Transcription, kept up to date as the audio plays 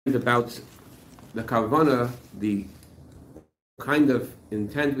about the kavana, the kind of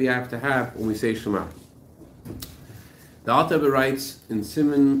intent we have to have when we say Shema. The Alter Rebbe writes in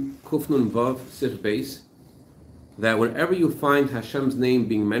Siman Kufnun Vav Sif Beis that whenever you find Hashem's name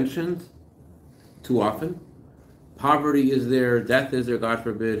being mentioned too often, poverty is there, death is there, God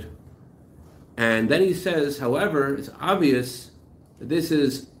forbid. And then he says, however, it's obvious that this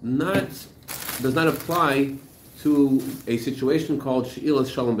does not apply to a situation called She'ilas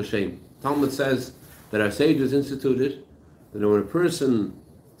Shalom B'Shem. Talmud says that our sages instituted that when a person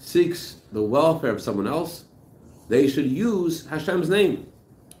seeks the welfare of someone else, they should use Hashem's name.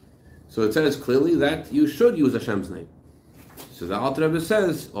 So it says clearly that you should use Hashem's name. So the Alter Rebbe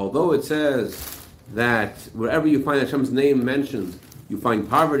says, although it says that wherever you find Hashem's name mentioned, you find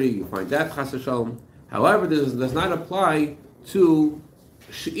poverty, you find death, chas v'shalom. However, this does not apply to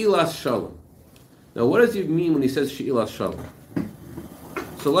She'ilas Shalom. Now, what does he mean when he says She'ilas Shalom?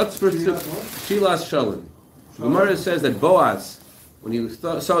 So let's first do She'ilas Shalom. The Gemara says that Boaz, when he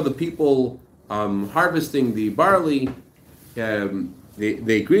saw the people harvesting the barley,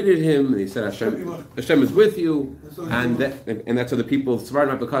 they greeted him and he said, Hashem is with you, and that's how the people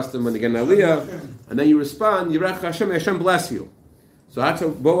have the custom when they get an aliyah, and then you respond, Yirach Hashem, Hashem bless you. So that's how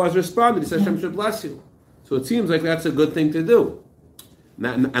Boaz responded. He said, Hashem should bless you. So it seems like that's a good thing to do.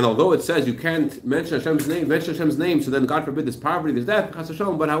 And although it says you can't mention Hashem's name, so then God forbid there's poverty, there's death,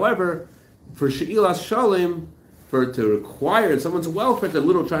 but however, for She'ilas Shalom, to require someone's welfare, the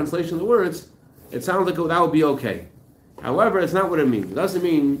literal translation of the words, it sounds like that would be okay. However, it's not what it means. It doesn't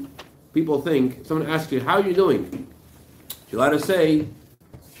mean people think, if someone asks you, how are you doing? You're allowed to say,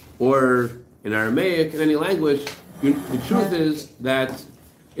 or in Aramaic, in any language, the truth is that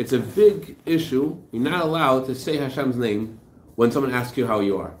it's a big issue. You're not allowed to say Hashem's name when someone asks you how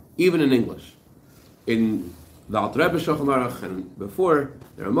you are, even in English. In the Alter Rebbe Shulchan Aruch and before,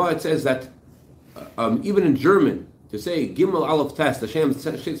 the Ramah, it says that even in German, to say Gimel Aleph Tes, Hashem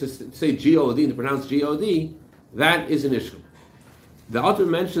to say G-O-D, to pronounce G-O-D, that is an issue. The author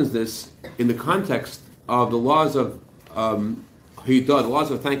mentions this in the context of the laws of Hidah, the laws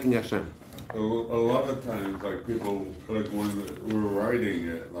of thanking Hashem. A lot of times, like people, like when we're writing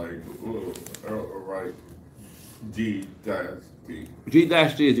it, like write G-D. G-D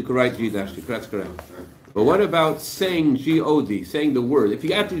is, you could write G-D, that's correct. But what about saying G-O-D, saying the word? If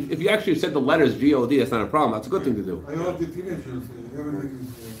you actually said the letters G-O-D, that's not a problem. That's a good thing to do. I know what the teenagers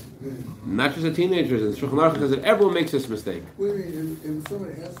Not just the teenagers. And Shulchan Aruch says that everyone makes this mistake. What do you mean? If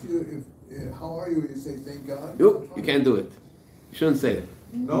someone asks you, how are you, you say thank God? Nope, you can't do it. You shouldn't say it.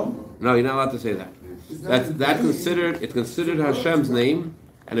 No? No, you're not allowed to say that. It's considered Hashem's name,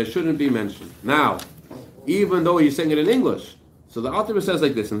 and it shouldn't be mentioned. Now, even though you're saying it in English, so the Alter Rebbe says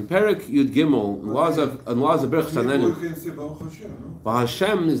like this in Perek Yud Gimel, laws of Birchas Hanenim. But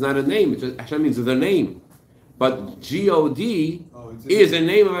Hashem is not a name. Hashem means their name. But G-O-D is a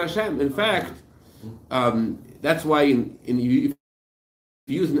name of Hashem. In fact, that's why if you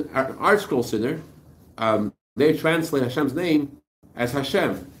use an art scroll sinner, they translate Hashem's name as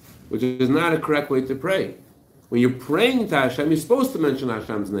Hashem, which is not a correct way to pray. When you're praying to Hashem, you're supposed to mention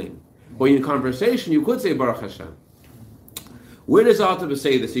Hashem's name. But in conversation, you could say Baruch Hashem. Where does Alter Rebbe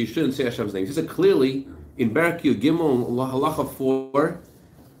say this? So you shouldn't say Hashem's name. He says it clearly in Perek Yud Gimel Halacha 4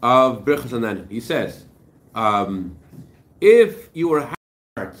 of Birchas Hanenim. He says, if your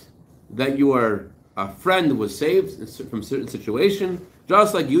heart that your friend was saved from a certain situation,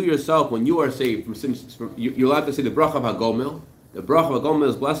 just like you yourself, when you are saved you're allowed to say the bracha of Hagomel. The bracha of Hagomel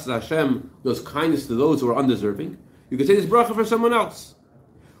is blessed Hashem, does kindness to those who are undeserving. You can say this bracha for someone else.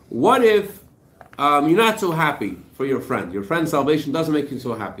 What if you're not so happy for your friend? Your friend's salvation doesn't make you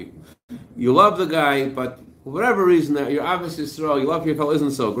so happy. You love the guy, but for whatever reason, you're obviously Yisrael, you love your fellow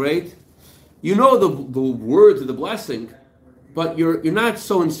isn't so great. You know the words of the blessing, but you're not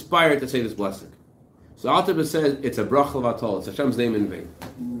so inspired to say this blessing. So Alter Rebbe says it's a bracha v'atol, it's Hashem's name in vain.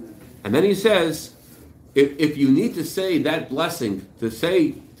 And then he says, if you need to say that blessing, to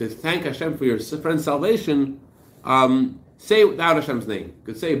thank Hashem for your friend's salvation, say it without Hashem's name. You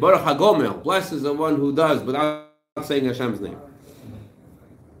could say Baruch HaGomel, blessed is the one who does, without saying Hashem's name.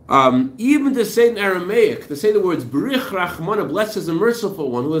 Even to say in Aramaic, to say the words Barich Rachmana, blessed is the merciful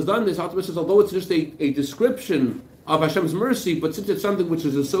one who has done this, although it's just a description of Hashem's mercy, but since it's something which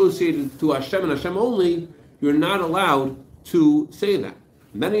is associated to Hashem and Hashem only, you're not allowed to say that.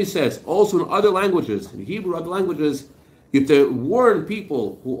 And then he says, also in other languages, in Hebrew, other languages, you have to warn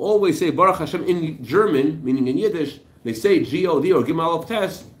people who always say Baruch Hashem in German, meaning in Yiddish, they say G-O-D or Gimel Aleph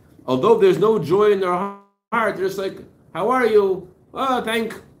Tes, although there's no joy in their heart, they're just like, how are you? Oh,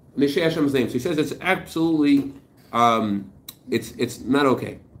 thank. And they say Hashem's name. So he says it's absolutely, it's not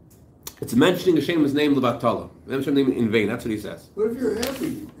okay. It's mentioning Hashem's name levatala. Mentioning Hashem's name in vain. That's what he says. But if you're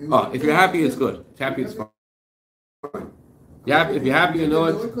happy. If you're happy, it's good. If happy, it's fine. If you're happy, you know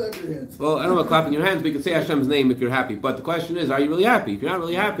it. Well, I don't know about clapping your hands, but you can say Hashem's name if you're happy. But the question is, are you really happy? If you're not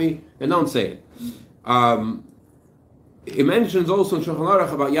really happy, then don't say it. It mentions also in Shulchan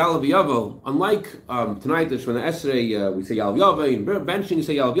Aruch about Yalav Yavo. Unlike tonight, there's from the Esrei, we say Yalav Yavo. In benching, you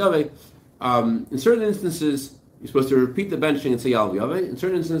say Yalav Yavo. In certain instances, you're supposed to repeat the benching and say Yalav Yavo. In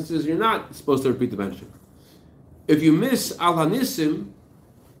certain instances, you're not supposed to repeat the benching. If you miss Al Hanisim,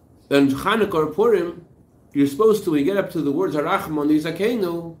 then Chanukah or Purim, you're supposed to, when you get up to the words Harachman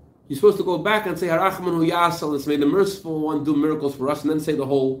Yizakenu, you're supposed to go back and say Harachman Hu Yasal, let's may the merciful one do miracles for us, and then say the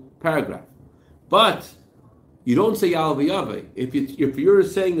whole paragraph. But you don't say Yalav Yave. If you're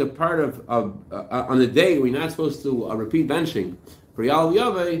saying a part of on the day when you're not supposed to repeat benching for Yalav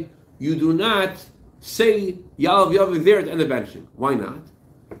Yave, you do not say Yalav Yave there at the end of benching. Why not?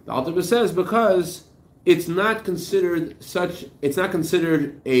 The Alter Rebbe says because it's not considered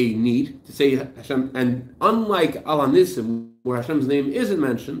a need to say Hashem, and unlike Al Hanisim, where Hashem's name isn't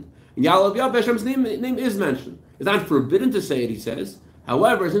mentioned, in Yalav Yave Hashem's name is mentioned. It's not forbidden to say it, he says.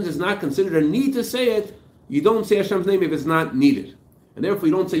 However, since it's not considered a need to say it, you don't say Hashem's name if it's not needed. And therefore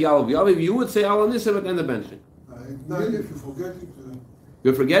you don't say Yalav Yave, you would say Al Hanisim at the end of benching. Not if you forget it.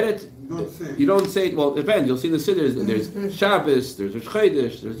 You forget it? You don't say it. Well, it depends. You'll see the Siddhers. There's Shabbos, there's Rosh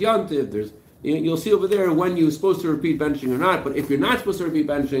Chodesh, there's Yantiv, you'll see over there when you're supposed to repeat benching or not. But if you're not supposed to repeat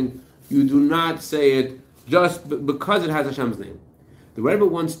benching, you do not say it just because it has Hashem's name. The Rebbe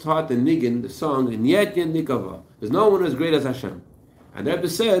once taught the Niggin, the song, Nyet Yen Nikava. There's no one as great as Hashem. And the Rebbe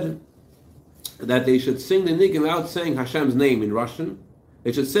said that they should sing the Niggin without saying Hashem's name in Russian.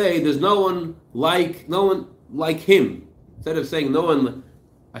 They should say, there's no one like him. Instead of saying no one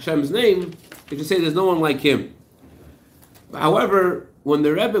Hashem's name, they should say there's no one like him. However, when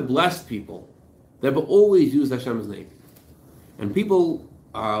the Rebbe blessed people, the Rebbe always used Hashem's name. And people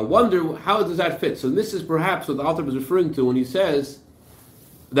wonder, how does that fit? So this is perhaps what the author was referring to when he says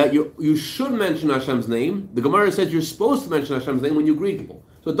that you should mention Hashem's name. The Gemara says you're supposed to mention Hashem's name when you greet people.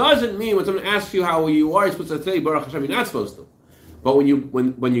 So it doesn't mean when someone asks you how you are, you're supposed to say Baruch Hashem. You're not supposed to. But when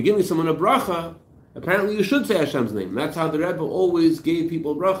you're giving someone a bracha, apparently you should say Hashem's name. That's how the Rebbe always gave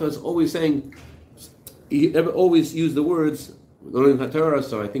people brachas, always saying, Rebbe always used the words,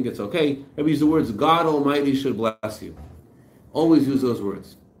 so I think it's okay. Rebbe used the words, God Almighty should bless you. Always use those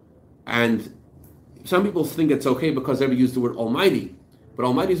words. And some people think it's okay because Rebbe used the word Almighty. But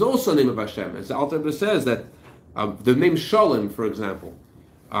Almighty is also a name of Hashem. As the Alter Rebbe says that the name Shalom, for example,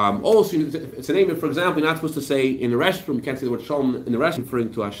 also it's a name, for example, you're not supposed to say in the restroom, you can't say the word Shalom in the restroom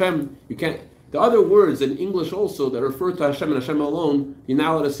referring to Hashem. You can't. The other words in English also that refer to Hashem and Hashem alone, you're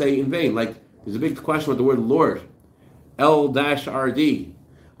not allowed to say in vain. Like, there's a big question about the word Lord. L-R-D.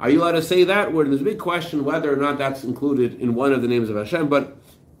 Are you allowed to say that word? And there's a big question whether or not that's included in one of the names of Hashem. But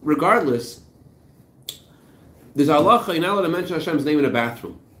regardless, there's halacha, you're not allowed to mention Hashem's name in a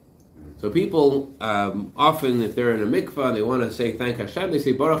bathroom. So people, often, if they're in a mikvah, they want to say thank Hashem, they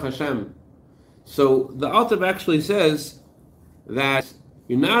say Baruch Hashem. So the Alter Rebbe actually says that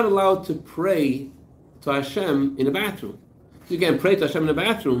you're not allowed to pray to Hashem in a bathroom. So you can't pray to Hashem in a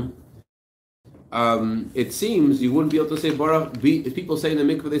bathroom. It seems you wouldn't be able to say Baruch. If people say in the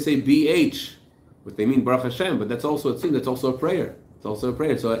mikvah, they say BH, what they mean Baruch Hashem, but that's also, it seems that's also a prayer. It's also a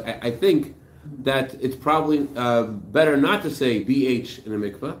prayer. So I think that it's probably better not to say BH in a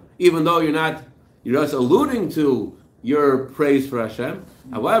mikvah, even though you're just alluding to your praise for Hashem.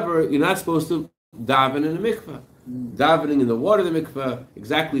 However, you're not supposed to daven in a mikvah. Davening in the water of the mikvah,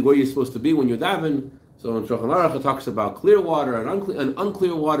 exactly where you're supposed to be when you daven. So in Shulchan Aruch it talks about clear water and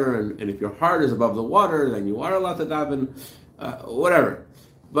unclear water, and if your heart is above the water, then you are allowed to daven, whatever.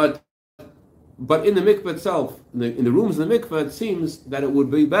 But in the mikvah itself, in the rooms of the mikvah, it seems that it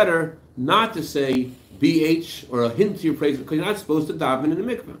would be better not to say BH or a hint to your praise, because you're not supposed to daven in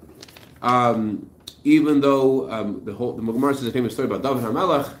the mikvah. Even though the Gemara says a famous story about David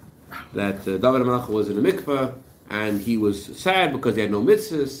HaMelech, that David HaMelech was in a mikvah, and he was sad because he had no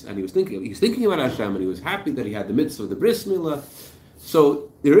mitzvahs, and he was thinking about Hashem, and he was happy that he had the mitzvah of the bris milah. So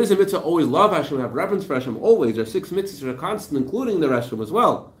there is a mitzvah, always love Hashem, have reverence for Hashem, always. There are 6 mitzvahs that are constant, including the restroom as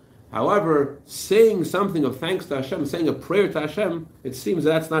well. However, saying something of thanks to Hashem, saying a prayer to Hashem, it seems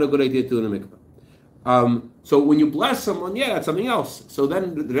that's not a good idea to do in a mikvah. So when you bless someone, that's something else. So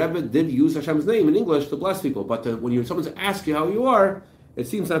then the Rebbe did use Hashem's name in English to bless people, but when someone's asking you how you are, it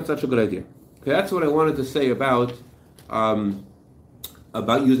seems not such a good idea. Okay, that's what I wanted to say about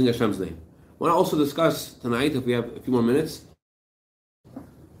using Hashem's name. I want to also discuss tonight, if we have a few more minutes,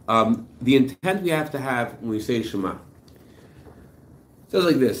 the intent we have to have when we say Shema. says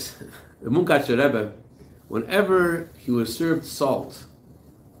like this: the Munkatcher Rebbe, whenever he was served salt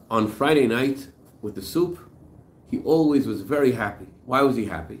on Friday night with the soup, he always was very happy. Why was he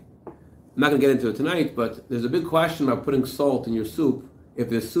happy? I'm not going to get into it tonight, but there's a big question about putting salt in your soup if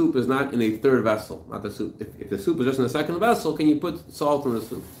the soup is not in a third vessel, not the soup. If the soup is just in a second vessel, can you put salt in the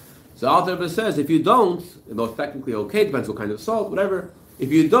soup? So Alter Rebbe says, if you don't, though it's technically okay, depends what kind of salt, whatever,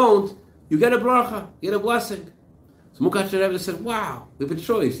 if you don't, you get a bracha, you get a blessing. So Mukatcher Rebbe said, wow, we have a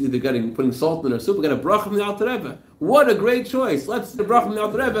choice, either putting salt in our soup or get a bracha from the Alter Rebbe. What a great choice. Let's do the bracha from the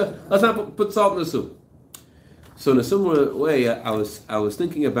Alter Rebbe, let's not put salt in the soup. So in a similar way, I was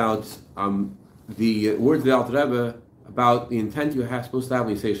thinking about the words of the Alter Rebbe about the intent you're supposed to have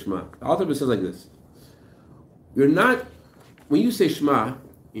when you say Shema. The Alter Rebbe says like this: you're not, when you say Shema,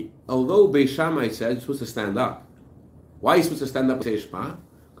 although Beis Shammai said you're supposed to stand up. Why are you supposed to stand up and say Shema?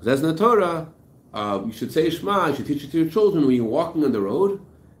 Because as in the Torah, you should say Shema, you should teach it to your children when you're walking on the road,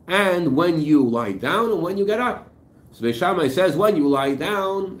 and when you lie down and when you get up. So Beis Shammai says when you lie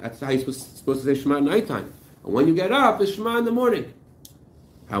down, that's how you're supposed to say Shema at nighttime. And when you get up, it's Shema in the morning.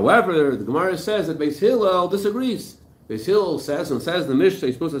 However, the Gemara says that Beis Hillel disagrees. Beis Hillel says in the Mishnah,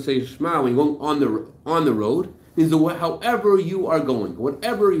 you're supposed to say Shema when you're going on the road. Means however you are going,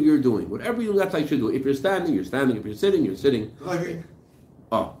 whatever you're doing, whatever you that's how you should do. If you're standing, you're standing. If you're sitting, you're sitting.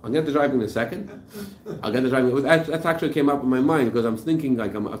 Oh, I'll get to driving in a second. That actually came up in my mind because I'm thinking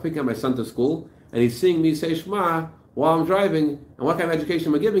like I'm picking up my son to school and he's seeing me say Shema while I'm driving, and what kind of education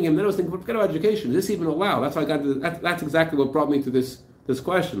am I giving him? Then I was thinking, what kind of education? Is this even allowed? That's why I got to, that's exactly what brought me to this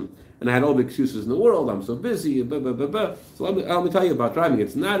question. And I had all the excuses in the world. I'm so busy. Blah, blah, blah, blah. So let me tell you about driving.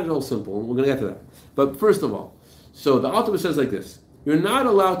 It's not at all simple. We're going to get to that. But first of all, so the Alter Rebbe says like this: you're not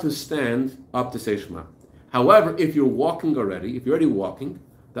allowed to stand up to say Shema. However, if you're walking already, if you're already walking,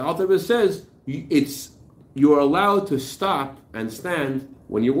 the Alter Rebbe says you're allowed to stop and stand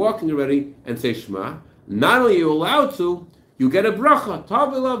when you're walking already and say Shema. Not only are you allowed to, you get a bracha,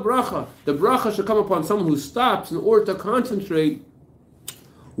 Tavila bracha. The bracha should come upon someone who stops in order to concentrate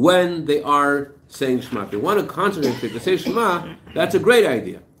when they are saying Shema. If they want to concentrate to say Shema, that's a great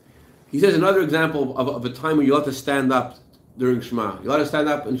idea. He says another example of a time where you ought to stand up during Shema. You ought to stand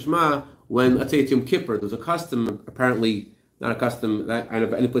up in Shema when, let's say it's Yom Kippur. There's a custom, apparently not a custom that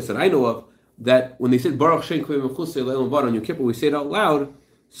any place that I know of, that when they said Baruch Shem Kvei Mechusei Le'olam V'ad on Yom Kippur, we say it out loud,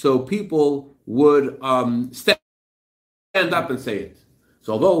 so people would stand up and say it.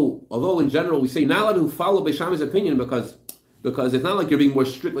 So although in general we say not allowed to follow Beis Shammai's opinion because it's not like you're being more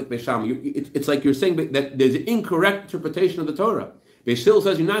strict like Beis Shammai. It's like you're saying that there's an incorrect interpretation of the Torah. Beis Hillel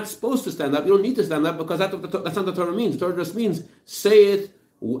says you're not supposed to stand up. You don't need to stand up because that's not what the Torah means. The Torah just means say it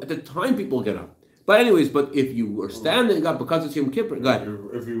at the time people get up. But anyways, if you were standing up because it's Yom Kippur, go ahead.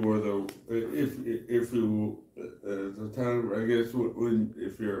 If you were the time, I guess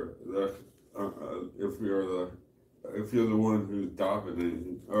if you're the one who's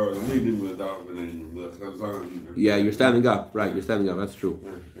davening or leading the davening, the chazan. Yeah, you're standing up, right? You're standing up. That's true.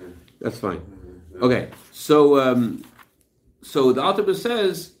 Yeah. That's fine. Okay, so the Alter Rebbe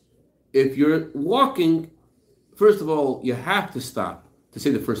says if you're walking, first of all, you have to stop to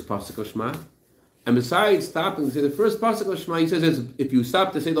say the first pasuk of Shema. And besides stopping to say the first pasuk of Shema, he says if you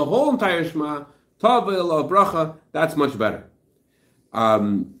stop to say the whole entire Shema, Tavil bracha, that's much better.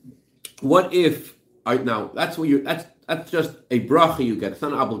 What if now that's just a bracha you get. It's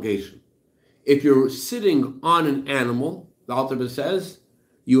not an obligation. If you're sitting on an animal, the Alter Rebbe says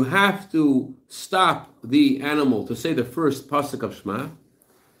you have to stop the animal to say the first pasuk of Shema.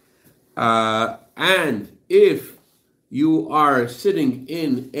 And if you are sitting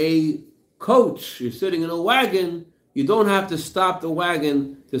in a coach, you're sitting in a wagon, you don't have to stop the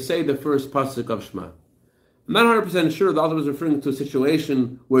wagon to say the first pasuk of Shema. I'm not 100% sure the Alter was referring to a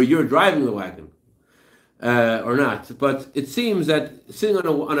situation where you're driving the wagon or not, but it seems that sitting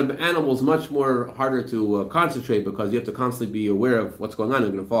on an animal is much more harder to concentrate because you have to constantly be aware of what's going on.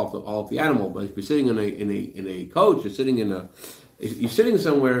 You're going to fall off the animal. But if you're sitting in a coach, you're sitting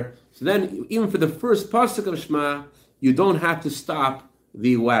somewhere. So then, even for the first pasuk of Shema, you don't have to stop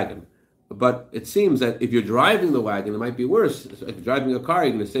the wagon. But it seems that if you're driving the wagon, it might be worse. If you're driving a car,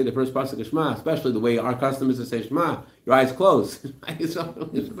 you're going to say the first pasuk of Shema, especially the way our custom is to say Shema. Your eyes closed. I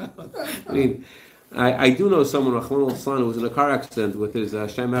mean, I do know someone, Rachman son, who was in a car accident with his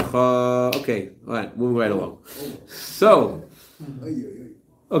Shema. Okay, all right, moving right along. So,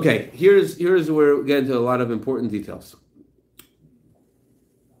 okay, here's where we get into a lot of important details.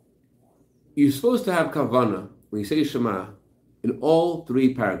 You're supposed to have kavanah when you say Shema in all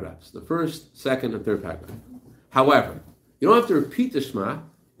three paragraphs, the first, second, and third paragraph. However, you don't have to repeat the Shema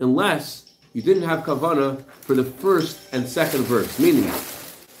unless you didn't have kavana for the first and second verse. Meaning,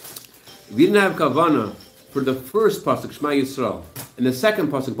 if you didn't have kavana for the first pasuk, Shema Yisrael, and the second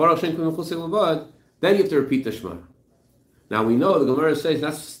pasuk, Baruch Shem Kol Mechusei Levad, then you have to repeat the Shema. Now we know the Gemara says you're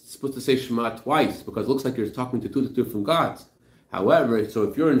not supposed to say Shema twice because it looks like you're talking to two different gods. However, so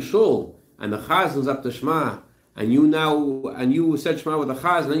if you're in shul and the chazan's up to Shema, and you said Shema with the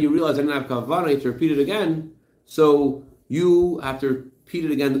chaz, and then you realize I didn't have kavanah, you have to repeat it again. So you have to repeat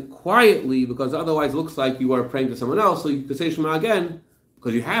it again quietly because otherwise it looks like you are praying to someone else. So you can say Shema again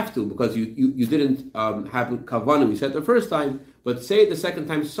because you have to, because you didn't have kavanah. You said it the first time, but say it the second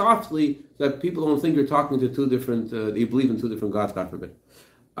time softly so that people don't think you're talking to two different. You believe in two different gods. God forbid.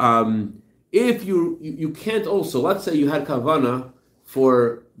 If you can't also, let's say you had kavanah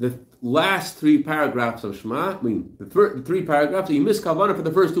for the last three paragraphs of Shema, I mean the three paragraphs, and you miss kavanah for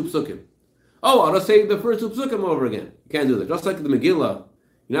the first two psukim. Oh, I'll just say the first two psukim over again. You can't do that. Just like the Megillah,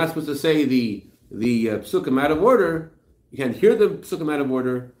 you're not supposed to say the psukim out of order. You can't hear the psukim out of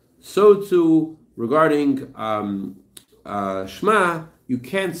order. So too, regarding Shema, you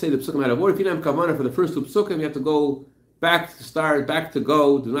can't say the psukim out of order. If you don't have kavanah for the first two psukim, you have to go back to start, back to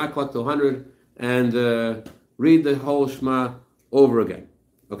go. Do not collect to 100 and read the whole Shema over again.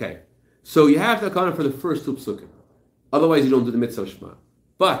 Okay, so you have to account for the first two psukim. Otherwise, you don't do the mitzvah of Shema.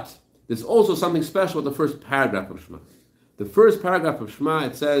 But there's also something special with the first paragraph of Shema. The first paragraph of Shema,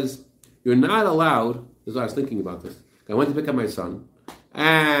 it says, you're not allowed, this is what I was thinking about this. I went to pick up my son,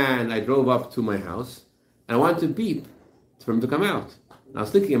 and I drove up to my house, and I wanted to beep for him to come out. And I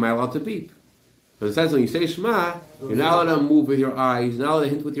was thinking, am I allowed to beep? So it says when you say Shema, you're not allowed to move with your eyes, you're not allowed to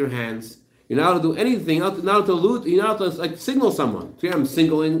hint with your hands, you're not allowed to do anything, you're not allowed to loot, you're not allowed to like signal someone. So I'm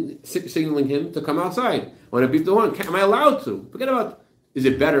signaling him to come outside. I want to beep the horn. Am I allowed to? Forget about, is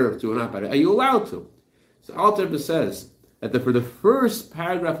it better to or not better? Are you allowed to? So Alter Rebbe says that for the first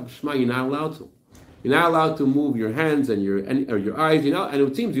paragraph of Shema, you're not allowed to. You're not allowed to move your hands or your eyes, and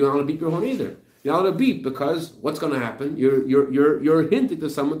it seems you're not allowed to beep your horn either. You're not allowed to beep because what's going to happen? You're hinting to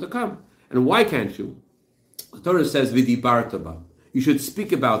someone to come. And why can't you? The Torah says, "V'dibarta." You should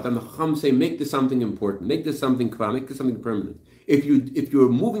speak about them. The Chacham say, make this something important, make this something kva, make this something permanent. If you're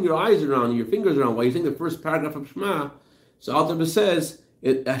moving your eyes around and your fingers around while you're saying the first paragraph of Shema, so Alter Rebbe says,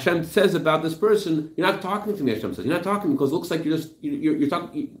 Hashem says about this person, you're not talking to me. Hashem says, you're not talking because it looks like you're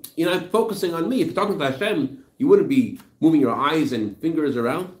talking. You're not focusing on me. If you're talking to Hashem, you wouldn't be moving your eyes and fingers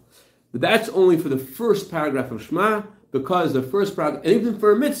around. But that's only for the first paragraph of Shema, because the first paragraph, and even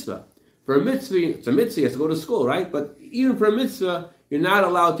for a mitzvah. For a mitzvah, it's a mitzvah, you have to go to school, right? But even for a mitzvah, you're not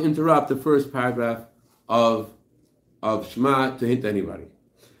allowed to interrupt the first paragraph of Shema to hint anybody.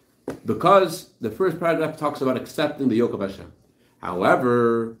 Because the first paragraph talks about accepting the yoke of Hashem.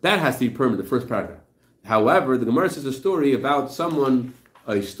 However, that has to be permanent, the first paragraph. However, the Gemara says a story about someone,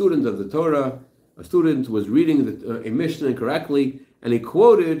 a student of the Torah, a student was reading a Mishnah incorrectly, and he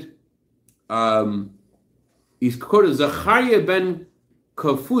quoted Zachariah ben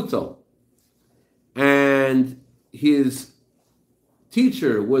Kafutel, and his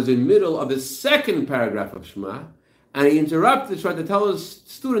teacher was in middle of the second paragraph of Shema, and he interrupted, tried to tell his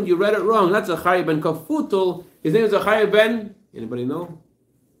student, you read it wrong. That's Zachariah ben Kafutel. His name is Zachariah ben, anybody know?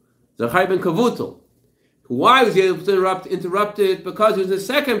 Zachariah ben Kavutel. Why was he able to interrupt it? Because it was the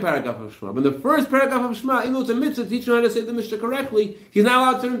second paragraph of Shema. But in the first paragraph of Shema, even though it's a mitzvah, teaching how to say the Mishnah correctly, he's not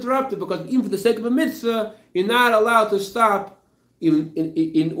allowed to interrupt it, because even for the sake of a mitzvah, you're not allowed to stop even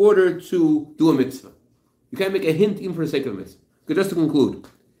in order to do a mitzvah. You can't make a hint even for the sake of a mitzvah. Okay, just to conclude,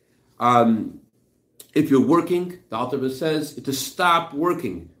 if you're working, the Alter Rebbe says to stop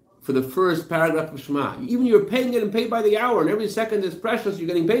working for the first paragraph of Shema. Even you're getting paid by the hour, and every second is precious, you're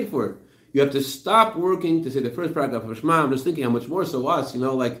getting paid for it. You have to stop working to say the first paragraph of Shema. I'm just thinking how much more so us,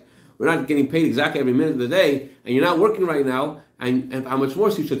 like we're not getting paid exactly every minute of the day, and you're not working right now, and how much more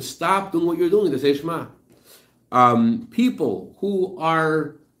so you should stop doing what you're doing to say Shema. People who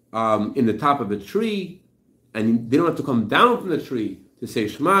are in the top of a tree, and they don't have to come down from the tree to say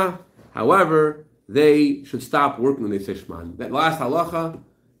Shema, however, they should stop working when they say Shema. That last halacha,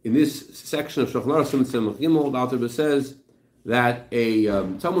 in this section of Shulchan Aruch Simon Gimel, the Alter Rebbe says that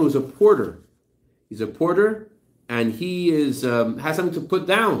someone who's a porter, he's a porter, and he is has something to put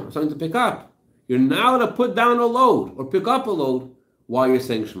down, or something to pick up. You're not allowed to put down a load or pick up a load while you're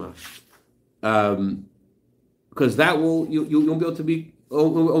saying Shema, because that will you won't be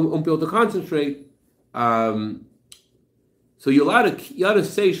able to concentrate. So you're allowed to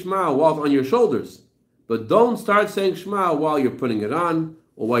say Shema while it's on your shoulders, but don't start saying Shema while you're putting it on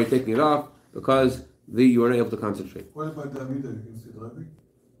or while you're taking it off, because you are not able to concentrate. What about the Amida? You can see driving?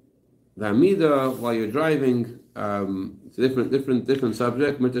 the Amida while you're driving, it's a different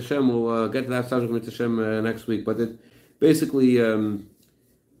subject. Mit Hashem, we'll get to that subject with Hashem next week. But it basically, we'll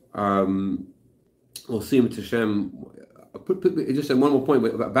see with Hashem. Just one more point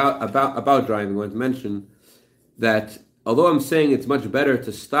about driving. I want to mention that although I'm saying it's much better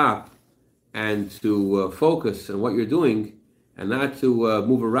to stop and to focus on what you're doing and not to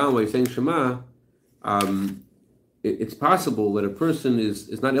move around while you're saying Shema, it's possible that a person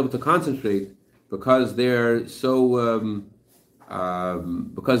is not able to concentrate because they're so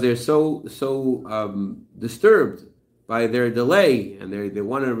disturbed by their delay, and they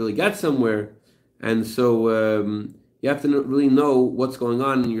want to really get somewhere, and so you have to really know what's going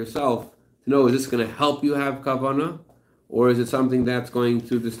on in yourself to know, is this going to help you have kavanah, or is it something that's going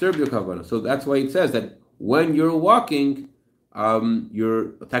to disturb your kavanah? So that's why it says that when you're walking,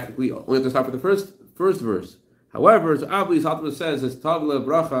 you're technically only have to stop at the first verse. However, as obviously Salman says, it's tavla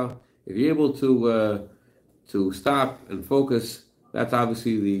bracha. If you're able to stop and focus, that's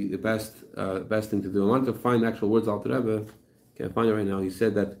obviously the best thing to do. I want to find the actual words Alter Rebbe. Can't find it right now. He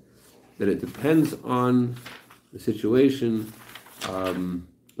said that it depends on the situation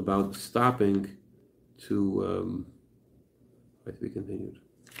about stopping to. To be continued.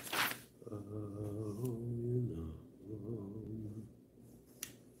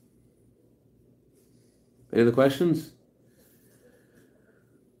 Any other questions?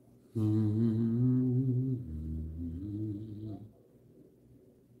 One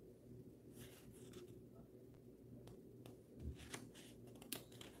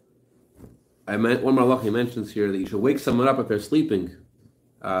more he mentions here that you should wake someone up if they're sleeping.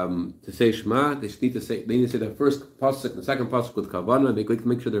 To say Shema, they need to say the first pasuk, the second pasuk with kavanah. They could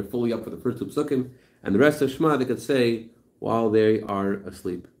make sure they're fully up for the first two psukim, and the rest of Shema they could say while they are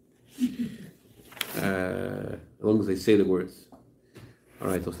asleep, as long as they say the words. All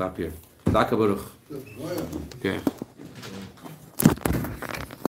right, we'll stop here. Okay.